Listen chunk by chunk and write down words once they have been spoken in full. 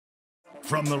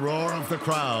From the roar of the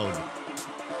crowd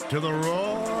to the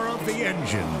roar of the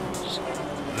engines,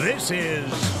 this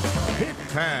is Pit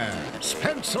Pass,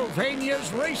 Pennsylvania's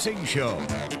racing show.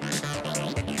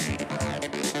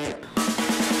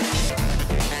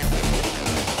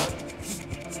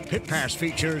 Pit Pass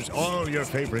features all your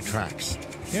favorite tracks,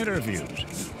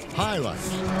 interviews, highlights,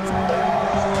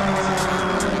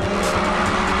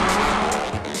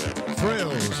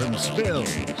 thrills and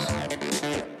spills.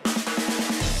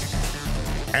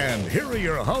 And here are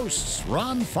your hosts,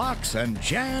 Ron Fox and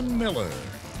Jan Miller.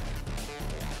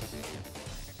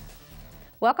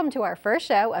 Welcome to our first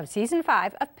show of Season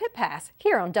 5 of Pit Pass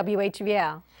here on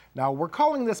WHVL. Now, we're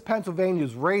calling this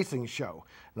Pennsylvania's racing show,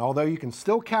 and although you can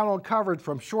still count on coverage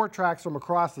from short tracks from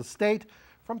across the state,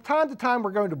 from time to time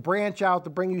we're going to branch out to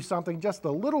bring you something just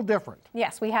a little different.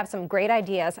 Yes, we have some great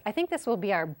ideas. I think this will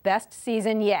be our best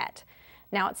season yet.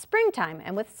 Now it's springtime,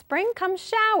 and with spring comes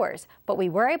showers, but we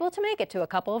were able to make it to a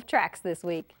couple of tracks this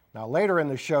week. Now later in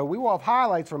the show, we will have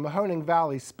highlights from Mahoning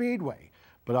Valley Speedway.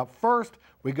 But up first,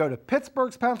 we go to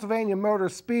Pittsburgh's Pennsylvania Motor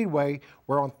Speedway,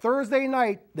 where on Thursday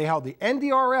night, they held the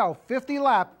NDRL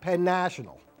 50-lap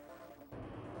PENNational.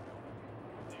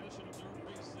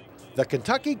 The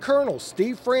Kentucky Colonel,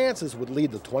 Steve Francis, would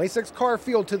lead the 26-car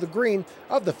field to the green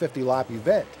of the 50-lap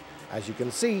event. As you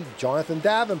can see, Jonathan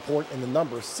Davenport in the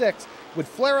number 6 would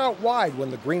flare out wide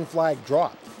when the green flag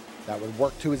dropped. That would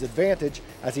work to his advantage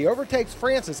as he overtakes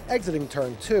Francis exiting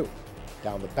turn 2.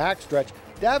 Down the backstretch,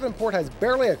 Davenport has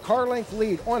barely a car length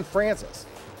lead on Francis.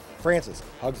 Francis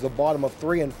hugs the bottom of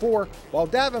 3 and 4, while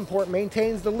Davenport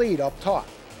maintains the lead up top.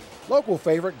 Local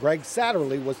favorite Greg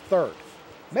Satterley was third.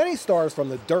 Many stars from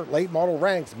the dirt late model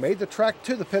ranks made the trek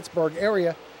to the Pittsburgh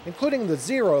area, including the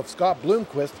Zero of Scott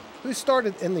Bloomquist, who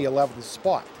started in the 11th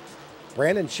spot.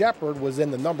 Brandon Shepard was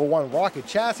in the number 1 Rocket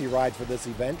chassis ride for this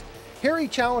event. Here he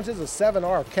challenges a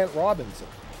 7R of Kent Robinson.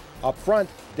 Up front,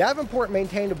 Davenport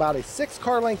maintained about a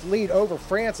 6-car length lead over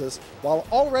Francis while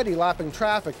already lapping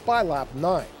traffic by lap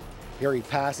 9. Here he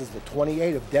passes the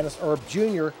 28 of Dennis Erb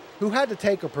Jr., who had to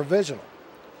take a provisional.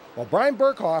 While Brian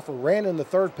Burkhofer ran in the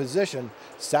 3rd position,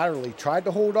 Satterley tried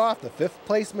to hold off the 5th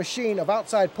place machine of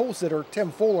outside pole sitter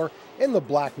Tim Fuller in the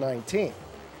black 19.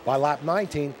 By lap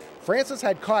 19, Francis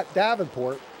had caught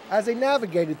Davenport as they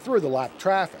navigated through the lap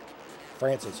traffic.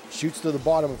 Francis shoots to the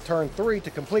bottom of turn 3 to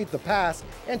complete the pass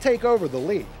and take over the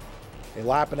lead. A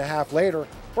lap and a half later,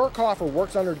 Burkhofer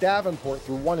works under Davenport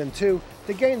through 1 and 2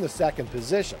 to gain the 2nd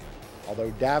position.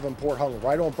 Although Davenport hung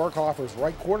right on Burkhofer's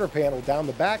right quarter panel down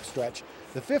the backstretch,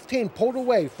 the 15 pulled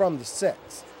away from the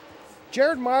 6.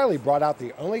 Jared Miley brought out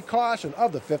the only caution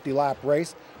of the 50-lap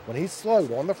race when he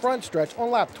slowed on the front stretch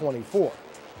on lap 24.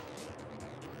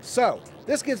 So,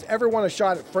 this gives everyone a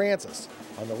shot at Francis.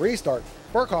 On the restart,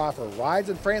 Burkhofer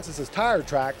rides in Francis's tire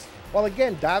tracks, while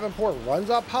again Davenport runs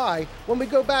up high when we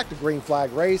go back to green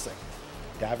flag racing.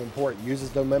 Davenport uses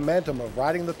the momentum of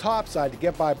riding the top side to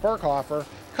get by Burkhofer,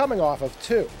 coming off of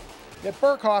 2. Yet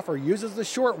Burkhofer uses the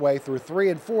short way through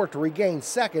 3 and 4 to regain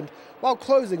 2nd while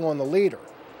closing on the leader.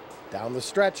 Down the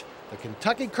stretch, the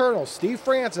Kentucky Colonel, Steve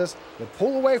Francis, would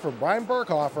pull away from Brian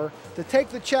Burkhofer to take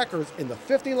the checkers in the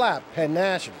 50-lap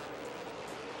PENNational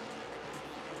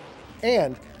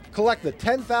and collect the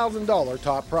 $10,000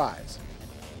 top prize.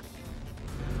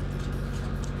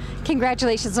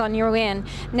 Congratulations on your win.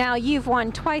 Now, you've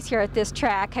won twice here at this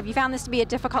track. Have you found this to be a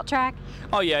difficult track?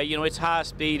 Oh yeah, you know, it's high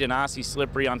speed and icy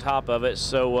slippery on top of it,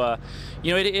 so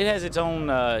you know, it has its own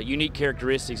unique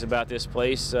characteristics about this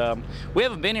place. We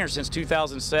haven't been here since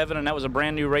 2007, and that was a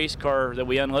brand new race car that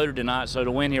we unloaded tonight, so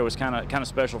to win here was kind of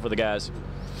special for the guys.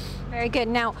 Very good.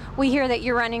 Now, we hear that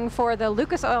you're running for the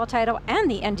Lucas Oil title and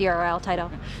the NDRL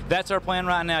title. That's our plan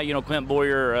right now. You know, Clint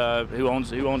Boyer, who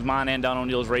owns mine and Don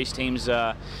O'Neill's race teams,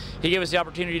 he gave us the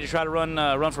opportunity to try to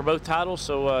run for both titles.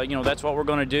 So you know, that's what we're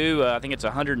going to do. I think it's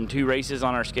 102 races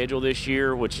on our schedule this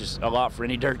year, which is a lot for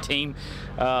any dirt team.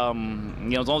 You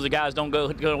know, as long as the guys don't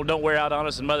wear out on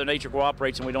us and Mother Nature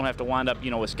cooperates and we don't have to wind up, you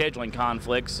know, with scheduling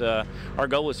conflicts, our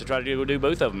goal is to try to do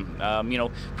both of them. You know,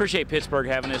 appreciate Pittsburgh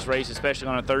having this race, especially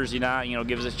on a Thursday night. You know,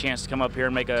 gives us a chance to come up here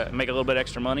and make a little bit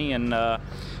extra money, and you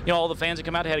know, all the fans that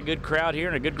come out had a good crowd here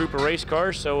and a good group of race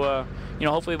cars. So you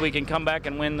know, hopefully we can come back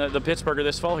and win the Pittsburgher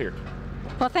this fall here.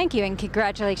 Well, thank you, and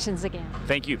congratulations again.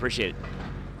 Thank you, appreciate it.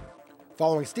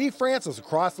 Following Steve Francis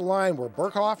across the line were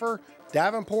Burkhofer,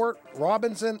 Davenport,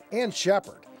 Robinson, and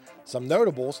Shepard. Some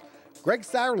notables: Greg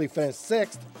Satterley finished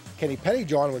 6th, Kenny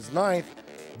Pettyjohn was 9th,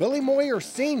 Billy Moyer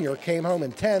Sr. came home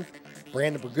in 10th,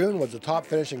 Brandon Burgoon was the top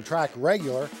finishing track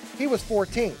regular, he was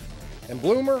 14th, and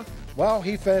Bloomer, well,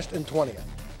 he finished in 20th.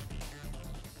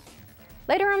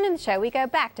 Later on in the show, we go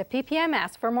back to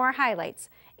PPMS for more highlights.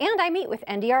 And I meet with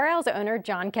NDRL's owner,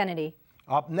 John Kennedy.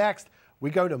 Up next, we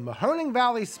go to Mahoning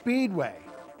Valley Speedway.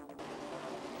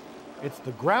 It's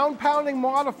the ground-pounding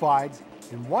modifieds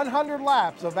in 100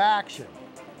 laps of action.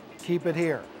 Keep it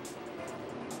here.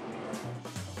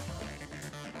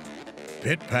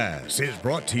 Pit Pass is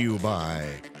brought to you by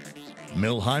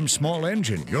Milheim Small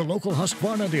Engine, your local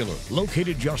Husqvarna dealer,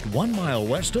 located just 1 mile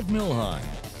west of Milheim.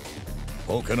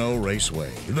 Pocono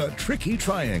Raceway, the Tricky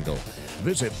Triangle.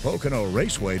 Visit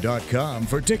PoconoRaceway.com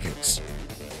for tickets.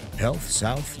 Health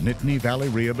South Nittany Valley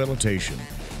Rehabilitation,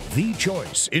 the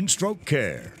choice in stroke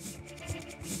care.